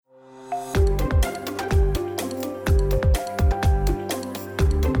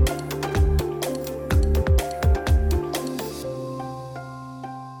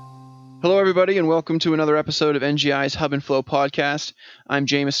everybody, and welcome to another episode of NGI's Hub and Flow podcast. I'm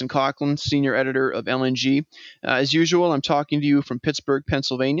Jameson Coughlin, Senior Editor of LNG. As usual, I'm talking to you from Pittsburgh,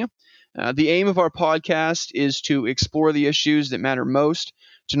 Pennsylvania. The aim of our podcast is to explore the issues that matter most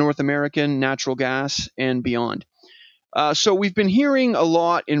to North American natural gas and beyond. So we've been hearing a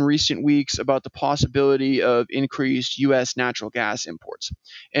lot in recent weeks about the possibility of increased U.S. natural gas imports.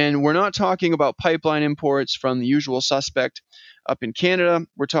 And we're not talking about pipeline imports from the usual suspect up in Canada.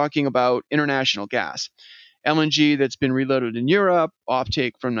 We're talking about international gas. LNG that's been reloaded in Europe,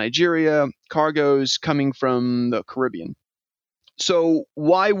 offtake from Nigeria, cargoes coming from the Caribbean. So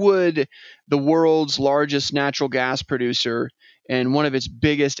why would the world's largest natural gas producer and one of its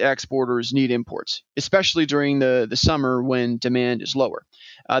biggest exporters need imports, especially during the summer when demand is lower?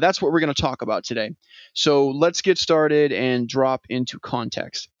 That's what we're going to talk about today. So let's get started and drop into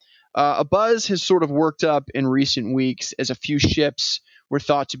context. A buzz has sort of worked up in recent weeks as a few ships were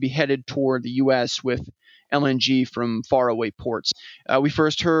thought to be headed toward the U.S. with LNG from faraway ports. We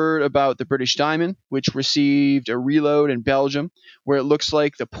first heard about the British Diamond, which received a reload in Belgium, where it looks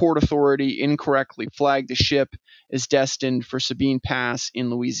like the Port Authority incorrectly flagged the ship as destined for Sabine Pass in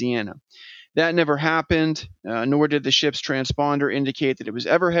Louisiana. That never happened, nor did the ship's transponder indicate that it was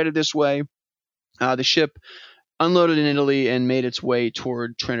ever headed this way. The ship unloaded in Italy and made its way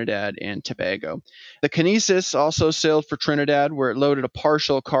toward Trinidad and Tobago. The Kinesis also sailed for Trinidad, where it loaded a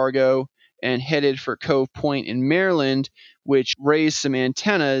partial cargo and headed for Cove Point in Maryland, which raised some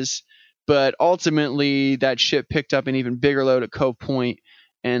antennas, but ultimately that ship picked up an even bigger load at Cove Point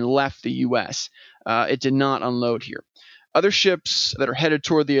and left the U.S. It did not unload here. Other ships that are headed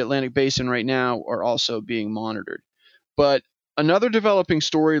toward the Atlantic Basin right now are also being monitored. But another developing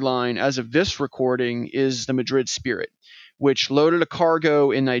storyline as of this recording is the Madrid Spirit, which loaded a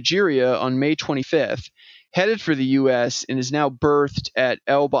cargo in Nigeria on May 25th, headed for the U.S., and is now berthed at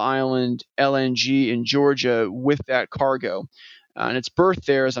Elba Island LNG in Georgia with that cargo. And it's berthed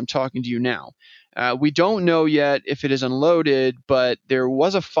there as I'm talking to you now. We don't know yet if it is unloaded, but there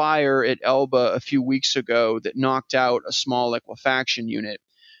was a fire at Elba a few weeks ago that knocked out a small liquefaction unit.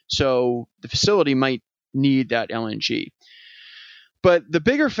 So the facility might need that LNG. But the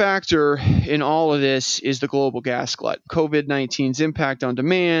bigger factor in all of this is the global gas glut, COVID-19's impact on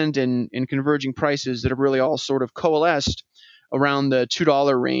demand and converging prices that have really all sort of coalesced around the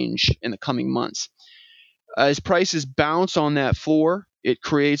 $2 range in the coming months. As prices bounce on that floor, it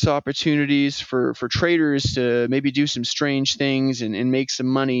creates opportunities for traders to maybe do some strange things and make some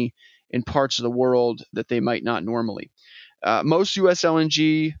money in parts of the world that they might not normally. Most U.S.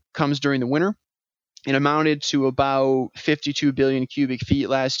 LNG comes during the winter. It amounted to about 52 billion cubic feet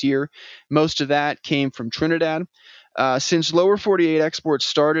last year. Most of that came from Trinidad. Since lower 48 exports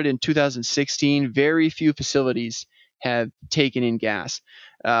started in 2016, very few facilities have taken in gas.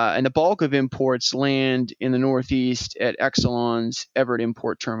 And the bulk of imports land in the Northeast at Exelon's Everett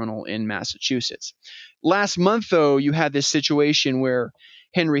Import Terminal in Massachusetts. Last month, though, you had this situation where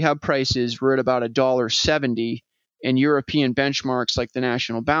Henry Hub prices were at about $1.70, and European benchmarks like the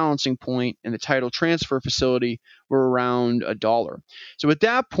National Balancing Point and the Tidal Transfer Facility were around $1. So at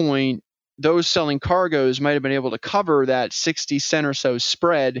that point, those selling cargoes might have been able to cover that 60 cent or so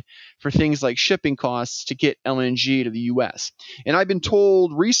spread for things like shipping costs to get LNG to the U.S. And I've been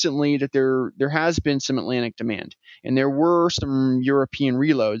told recently that there has been some Atlantic demand, and there were some European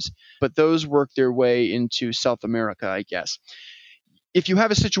reloads, but those worked their way into South America, I guess. If you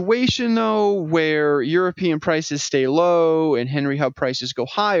have a situation, though, where European prices stay low and Henry Hub prices go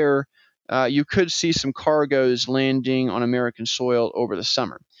higher, you could see some cargoes landing on American soil over the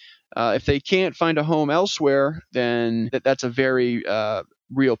summer. If they can't find a home elsewhere, then that's a very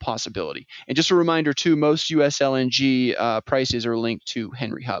real possibility. And just a reminder, too, most U.S. LNG prices are linked to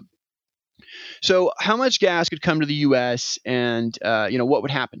Henry Hub. So how much gas could come to the U.S. and what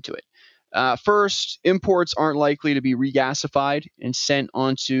would happen to it? First, imports aren't likely to be regasified and sent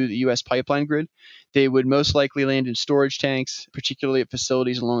onto the U.S. pipeline grid. They would most likely land in storage tanks, particularly at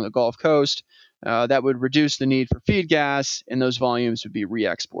facilities along the Gulf Coast. That would reduce the need for feed gas, and those volumes would be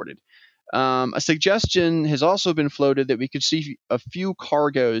re-exported. A suggestion has also been floated that we could see a few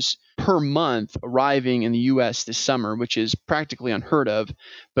cargoes per month arriving in the U.S. this summer, which is practically unheard of.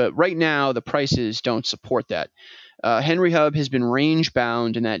 But right now, the prices don't support that. Henry Hub has been range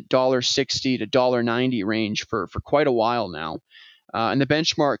bound in that $1.60 to $1.90 range for quite a while now. And the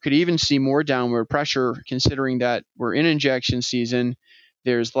benchmark could even see more downward pressure considering that we're in injection season,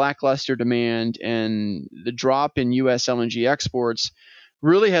 there's lackluster demand, and the drop in U.S. LNG exports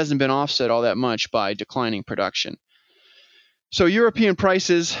really hasn't been offset all that much by declining production. So European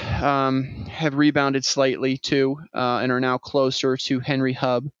prices have rebounded slightly too and are now closer to Henry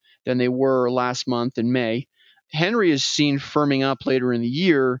Hub than they were last month in May. Henry is seen firming up later in the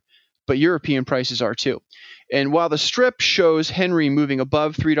year, but European prices are too. And while the strip shows Henry moving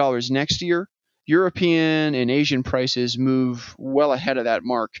above $3 next year, European and Asian prices move well ahead of that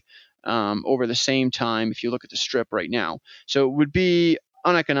mark over the same time if you look at the strip right now. So it would be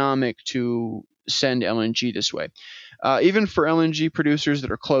uneconomic to send LNG this way. Even for LNG producers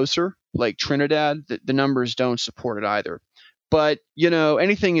that are closer, like Trinidad, the numbers don't support it either. But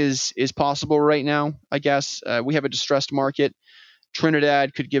anything is possible right now. I guess we have a distressed market.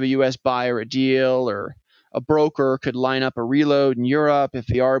 Trinidad could give a U.S. buyer a deal, or a broker could line up a reload in Europe if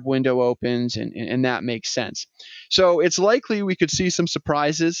the ARB window opens, and that makes sense. So it's likely we could see some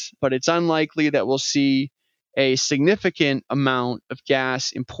surprises, but it's unlikely that we'll see a significant amount of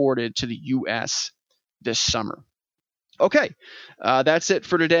gas imported to the U.S. this summer. Okay, that's it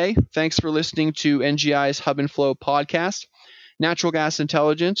for today. Thanks for listening to NGI's Hub and Flow podcast. Natural Gas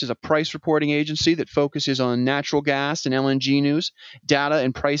Intelligence is a price reporting agency that focuses on natural gas and LNG news, data,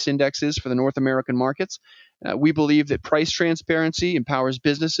 and price indexes for the North American markets. We believe that price transparency empowers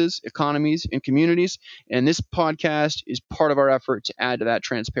businesses, economies, and communities, and this podcast is part of our effort to add to that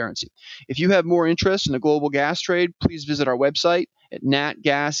transparency. If you have more interest in the global gas trade, please visit our website at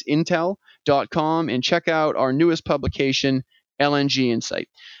natgasintel.com and check out our newest publication, LNG Insight.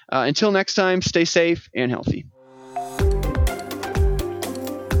 Until next time, stay safe and healthy.